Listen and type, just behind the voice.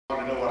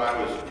Want to know what I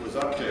was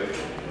up to.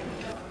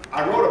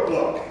 I wrote a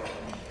book,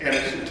 and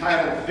it's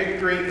entitled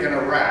Victory in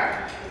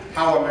Iraq,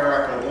 How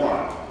America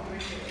Won.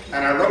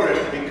 And I wrote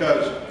it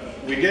because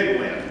we did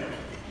win,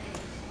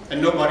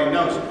 and nobody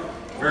knows it.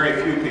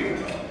 Very few people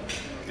know.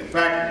 In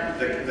fact,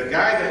 the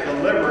guy that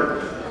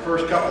delivered the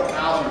first couple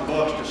thousand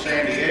books to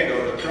San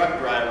Diego, the truck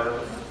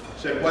driver,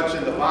 said, "What's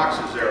in the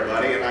boxes there,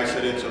 buddy?" And I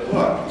said, "It's a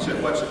book." He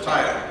said, "What's the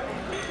title?"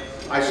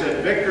 I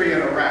said, "Victory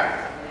in Iraq,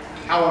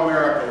 How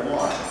America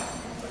Won."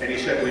 And he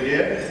said, "We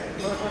did?"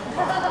 And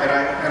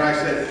I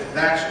said,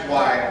 "That's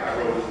why I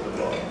wrote the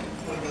book."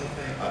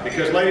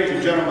 Because, ladies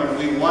and gentlemen,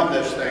 we won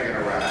this thing in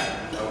Iraq.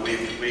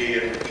 We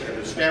have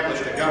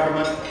established a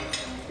government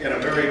in a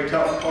very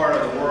tough part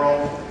of the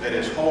world that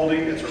is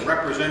holding. It's a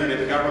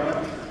representative government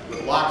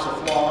with lots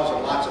of flaws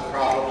and lots of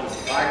problems.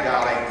 By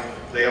golly,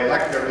 they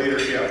elect their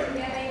leadership.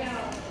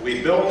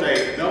 We built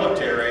a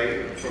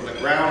military from the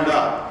ground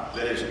up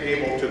that is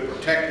able to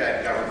protect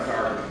that government.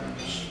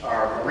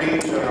 Our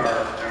Marines and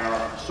our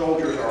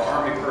soldiers, our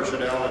Army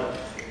personnel,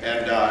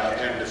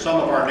 and some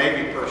of our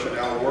Navy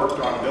personnel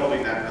worked on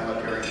building that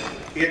military.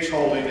 It's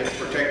holding, it's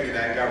protecting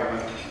that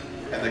government.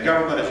 And the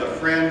government is a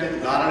friend,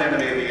 not an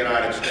enemy of the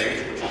United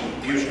States, which it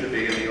used to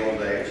be in the old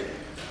days.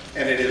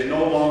 And it is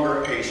no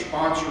longer a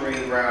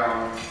sponsoring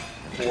ground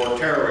for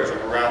terrorism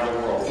around the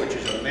world, which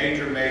is a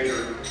major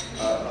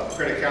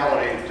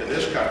criticality to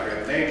this country,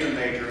 a major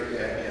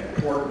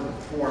important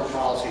foreign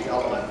policy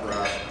element for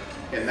us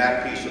in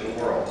that piece of the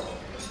world.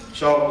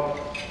 So,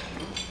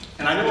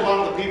 and I know a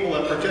lot of the people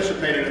that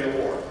participated in the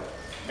war.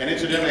 And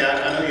incidentally,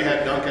 I know you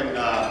had Duncan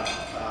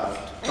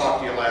talk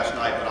to you last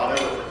night, but I'll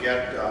never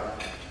forget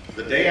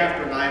the day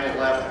after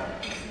 9/11,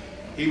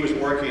 he was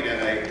working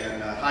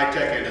in a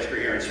high-tech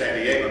industry here in San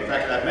Diego. In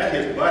fact, I met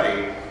his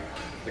buddy,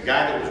 the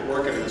guy that was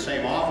working in the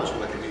same office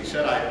with him. He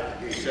said,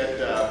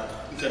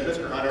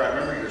 "Mr. Hunter, I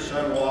remember your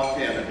son walked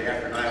in the day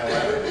after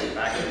 9/11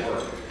 back at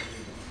work.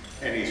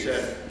 And he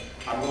said,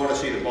 'I'm going to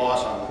see the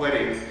boss, I'm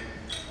quitting,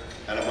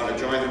 and I'm going to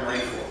join the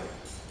Marine Corps.'"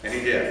 And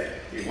he did.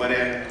 He went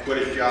in, quit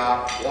his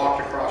job,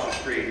 walked across the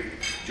street,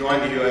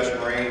 joined the U.S.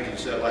 Marines, and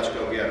said, "Let's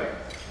go get him."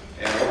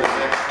 And over the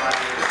next 5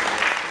 years,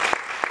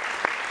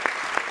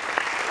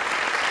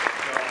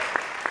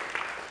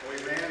 so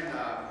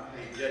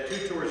he did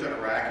 2 tours in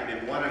Iraq. He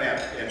did 1 in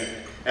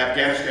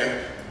Afghanistan.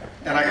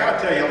 And I got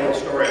to tell you a little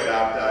story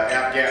about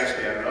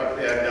Afghanistan. And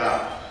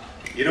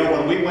you know,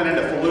 when we went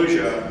into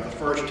Fallujah the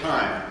first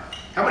time,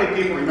 how many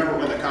people remember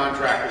when the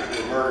contractors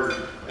were murdered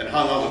and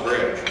hung on the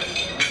bridge?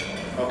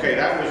 Okay,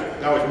 that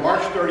was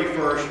March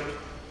 31st,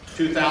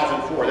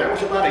 2004. That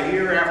was about a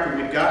year after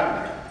we'd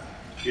gotten there.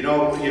 You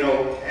know,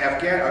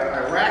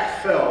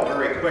 Iraq fell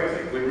very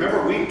quickly.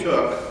 Remember, we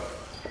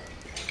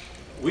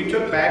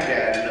took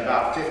Baghdad in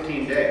about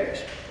 15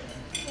 days.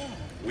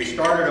 We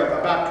started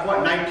about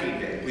 19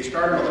 days. We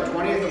started on the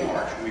 20th of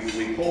March.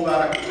 We pulled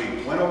out. We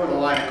went over the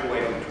line of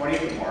Kuwait on the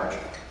 20th of March,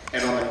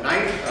 and on the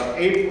 9th of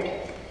April,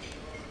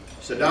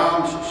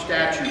 Saddam's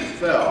statue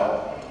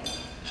fell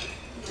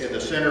in the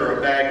center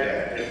of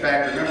Baghdad. In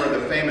fact, remember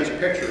the famous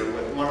picture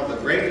with one of the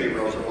great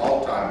heroes of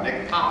all time,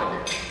 Nick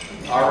Popovich,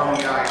 our own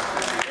guy.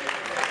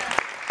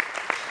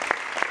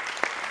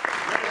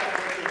 Remember that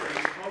picture where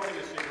he's smoking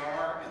a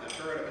cigar in the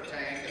turret of a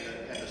tank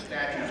and the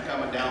statue's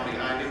coming down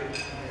behind him?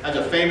 That's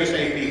a famous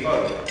AP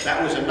photo.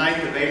 That was the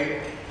 9th of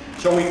April.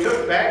 So we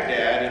took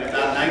Baghdad in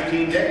about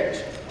 19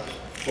 days.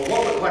 But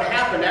what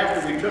happened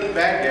after we took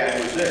Baghdad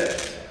was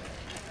this.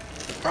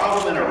 The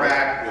problem in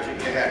Iraq was that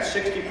you had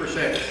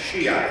 60%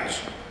 Shiites,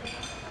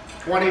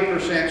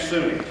 20%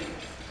 Sunnis.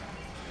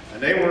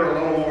 And they were a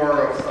little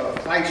more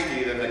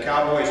feisty than the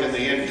cowboys and the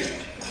Indians.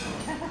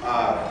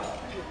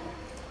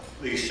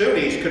 The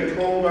Sunnis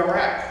controlled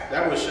Iraq.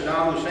 That was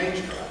Saddam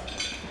Hussein's tribe.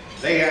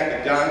 They had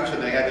the guns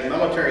and they had the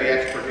military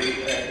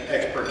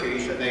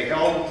expertise, and they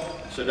held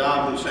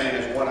Saddam Hussein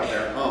as one of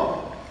their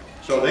own.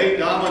 So they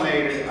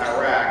dominated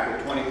Iraq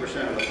with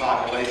 20% of the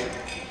population.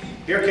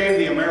 Here came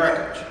the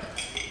Americans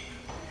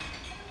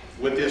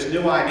with this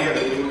new idea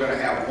that we were going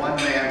to have one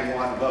man,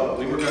 one vote.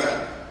 We were going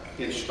to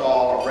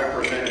install a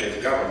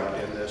representative government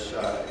in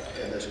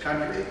this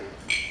country.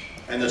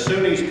 And the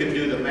Sunnis could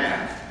do the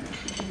math.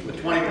 With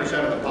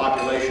 20% of the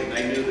population,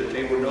 they knew that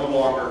they were no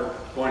longer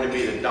going to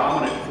be the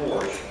dominant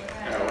force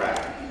in Iraq.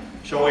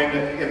 So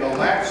in the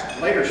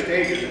later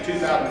stages of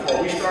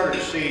 2004, we started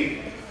to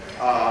see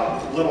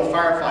little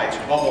firefights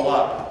bubble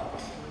up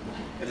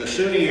in the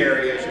Sunni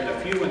areas and a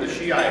few in the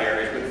Shiite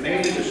areas, but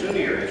mainly the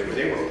Sunni areas, where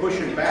they were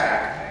pushing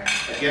back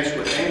against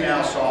what they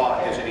now saw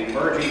as an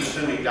emerging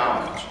Sunni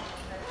dominance.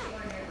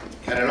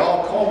 And it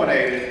all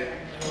culminated,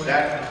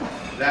 that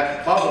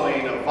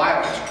bubbling of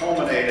violence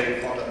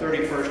culminated on the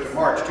 31st of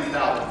March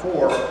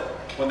 2004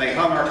 when they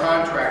hung our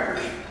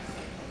contractors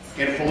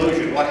in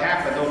Fallujah. What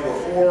happened? Those were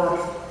 4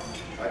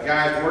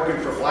 guys working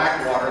for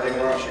Blackwater. They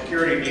were on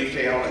security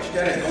detail.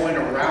 Instead of going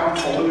around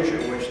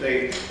Fallujah, which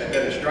they had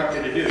been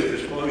instructed to do,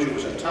 because Fallujah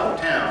was a tough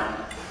town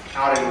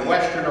out in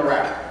western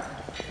Iraq.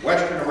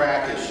 Western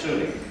Iraq is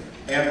Sunni,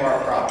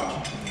 Anbar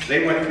province.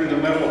 They went through the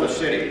middle of the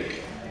city.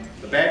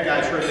 The bad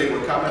guys heard they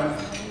were coming.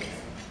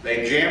 They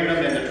They jammed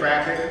them into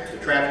traffic.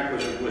 The traffic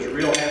was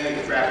real heavy,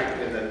 the traffic,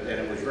 and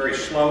it was very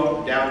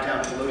slow,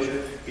 downtown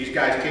Fallujah. These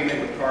guys came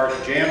in with cars,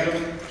 jammed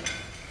them,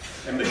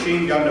 and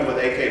machine gunned them with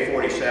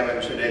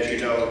AK-47s, and as you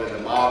know, the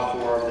mob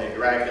formed, they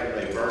dragged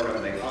them, they burned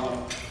them, they hung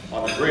them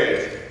on the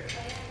bridge.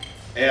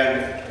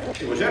 And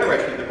it was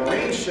interesting, the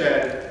Marines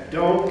said,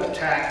 don't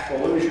attack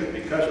Fallujah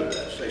because of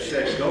this. They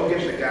said, go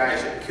get the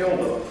guys that killed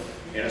them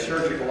in a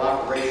surgical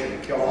operation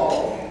and kill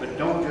all of them, but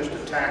don't just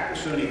attack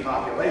the Sunni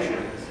population.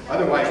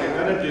 Otherwise, you're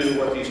going to do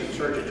what these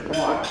insurgents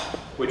want,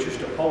 which is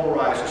to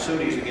polarize the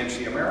Sunnis against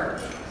the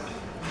Americans.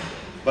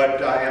 But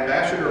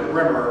Ambassador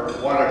Brimmer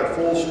wanted a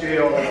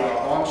full-scale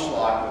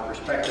onslaught with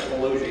respect to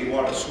Fallujah. He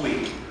wanted a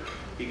sweep.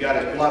 He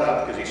got his blood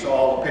up because he saw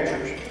all the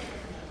pictures.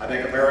 I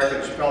think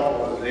Americans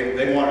felt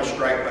they wanted to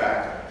strike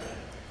back.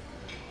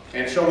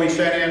 And so we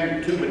sent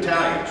in 2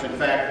 battalions. In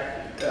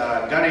fact,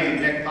 Gunny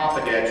Nick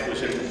Popadetch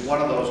was in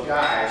one of those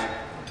guys.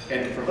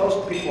 And for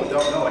those people who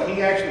don't know it,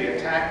 he actually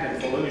attacked in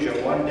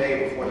Fallujah one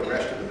day before the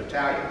rest of the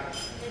battalion.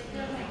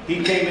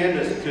 He came in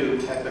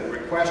at the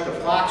request of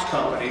Fox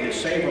Company to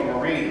save a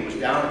Marine who was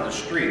down in the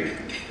street.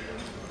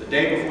 The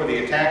day before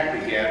the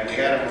attack began, we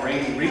had a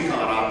Marine recon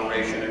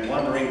operation, and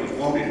one Marine was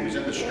wounded. He was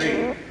in the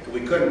street, and we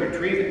couldn't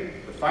retrieve him.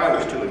 The fire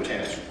was too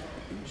intense.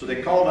 So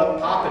they called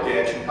up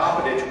Popadetch, and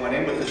Popadetch went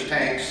in with his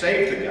tank,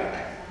 saved the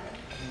guy.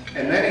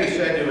 And then he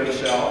said to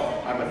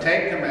himself, I'm a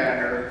tank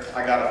commander,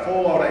 I got a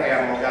full load of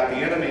ammo, got the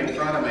enemy in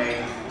front of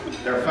me,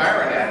 they're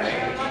firing at me.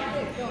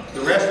 The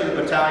rest of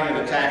the battalion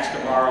attacks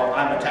tomorrow,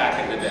 I'm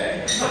attacking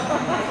today.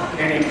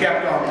 And he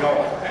kept on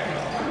going.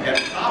 And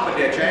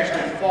Popadetch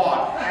actually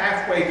fought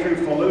halfway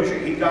through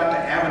Fallujah. He got to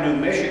Avenue,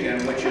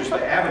 Michigan, which is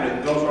the avenue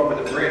that goes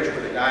over the bridge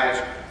where the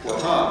guys were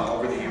hung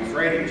over the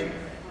Euphrates,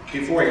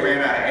 before he ran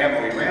out of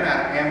ammo. He ran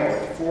out of ammo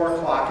at 4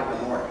 o'clock in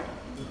the morning.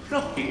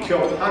 He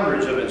killed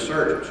hundreds of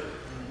insurgents.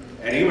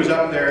 And he was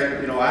up there,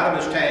 you know, out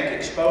of his tank,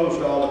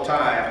 exposed all the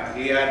time.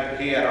 He had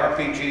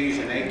RPGs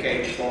and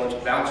AK bullets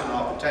bouncing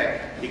off the tank.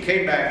 He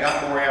came back,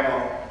 got more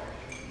ammo,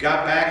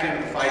 got back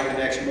into the fight the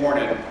next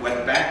morning,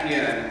 went back in,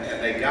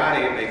 and they got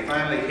him. They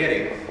finally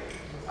hit him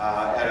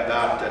at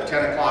about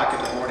 10 o'clock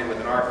in the morning with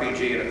an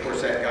RPG, and of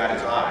course that got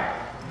his eye.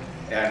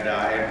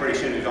 And pretty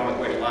soon he was on his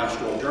way to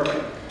Landstuhl,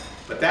 Germany.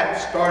 But that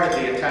started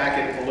the attack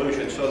in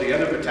Fallujah, so the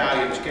other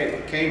battalions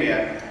came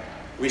in.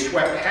 We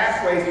swept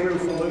halfway through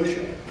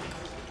Fallujah.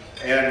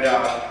 And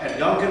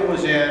Duncan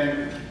was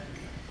in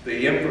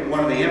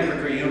one of the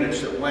infantry units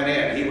that went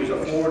in. He was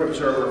a forward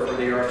observer for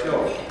the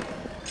artillery.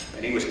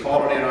 And he was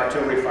called in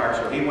artillery fire,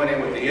 so he went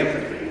in with the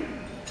infantry.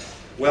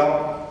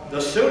 Well, the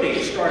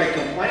Sunnis started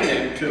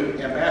complaining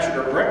to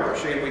Ambassador Brimmer,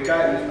 saying,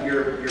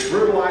 you're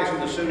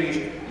brutalizing the Sunnis,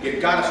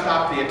 you've got to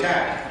stop the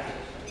attack.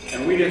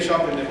 And we did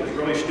something that was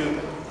really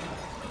stupid.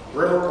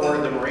 Brimmer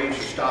ordered the Marines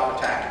to stop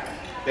attacking.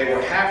 They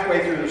were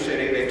halfway through the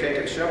city, they'd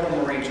taken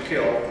several Marines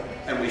killed,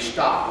 and we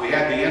stopped. We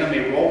had the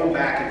enemy rolling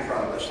back in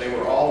front of us. They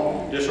were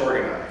all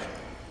disorganized.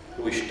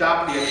 But we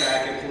stopped the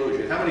attack in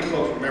Fallujah. How many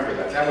folks remember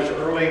that? That was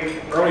early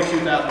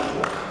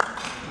 2004.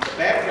 The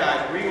bad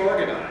guys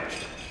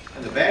reorganized,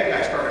 and the bad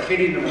guys started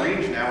hitting the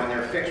Marines now in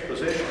their fixed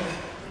position.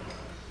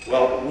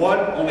 Well,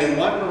 only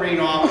one Marine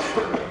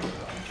officer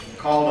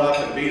called up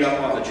and beat up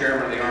on the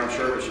chairman of the Armed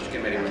Services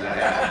Committee when that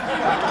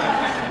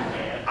happened.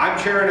 I'm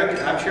chairing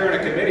a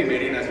committee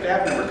meeting, and a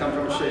staff member comes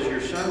over and says,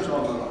 your son's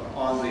on the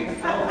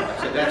phone. I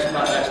said, that's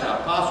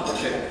not possible.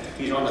 He said,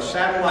 he's on the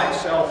satellite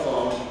cell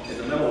phone in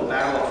the middle of the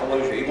Battle of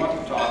Fallujah. He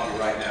wants to talk to you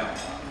right now.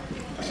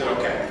 I said,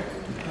 okay.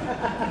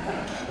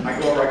 I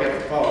go over, I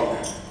get the phone,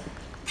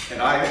 and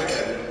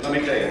let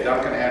me tell you,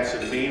 Duncan had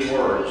some mean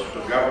words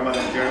for government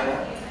in general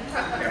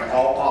and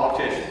all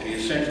politicians. He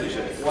essentially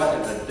said, what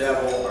in the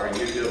devil are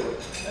you doing?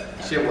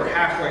 He said, we're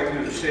halfway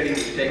through the city,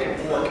 we've taken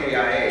 4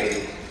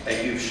 KIA,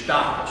 and you've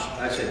stopped us.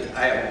 I said,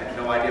 I have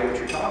no idea what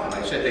you're talking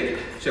about. I said, they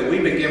said,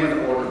 we've been given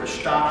the order to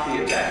stop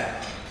the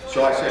attack.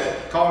 So I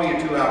said, call me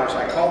in 2 hours.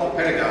 I called the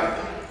Pentagon.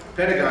 The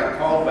Pentagon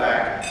called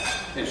back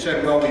and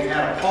said, well, we've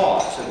had a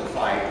pause in the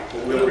fight,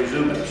 but we'll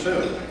resume it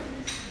soon.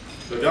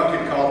 So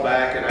Duncan called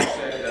back, and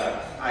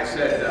I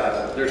said,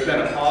 there's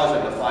been a pause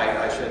in the fight.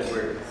 I said,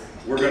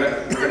 we're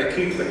gonna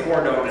keep the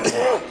cordon in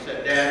place. He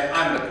said, Dad,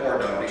 I'm the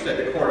cordon. He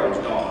said, the cordon's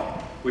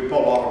gone. We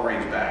pulled all the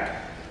Marines back.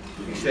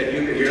 He said,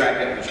 you're not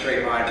getting a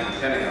straight line from the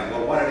Pentagon.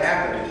 Well, what had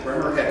happened is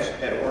Brimmer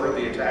had ordered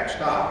the attack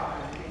stopped.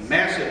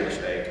 Massive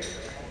mistake.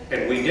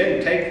 And we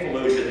didn't take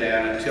Fallujah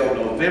then until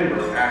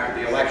November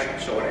after the election.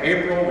 So in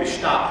April, we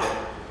stopped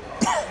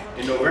it.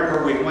 In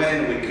November, we went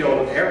in and we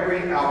killed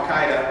every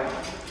Al-Qaeda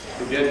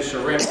who didn't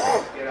surrender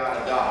to get out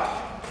of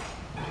Dodge.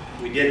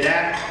 We did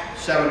that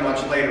 7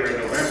 months later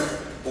in November.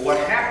 But what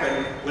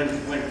happened when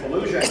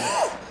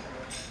Fallujah,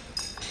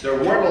 there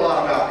weren't a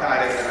lot of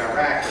Al-Qaeda in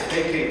Iraq, but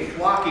they came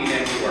flocking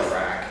into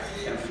Iraq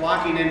and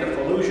flocking into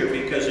Fallujah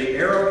because the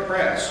Arab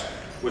press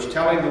was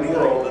telling the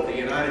world that the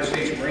United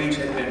States Marines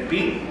had been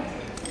beaten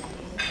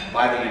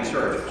by the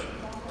insurgents.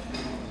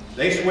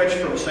 They switched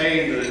from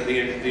saying that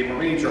the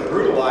Marines are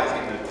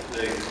brutalizing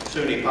the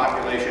Sunni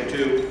population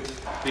to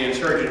the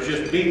insurgents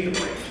just beat the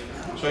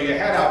Marines. So you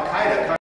had Al-Qaeda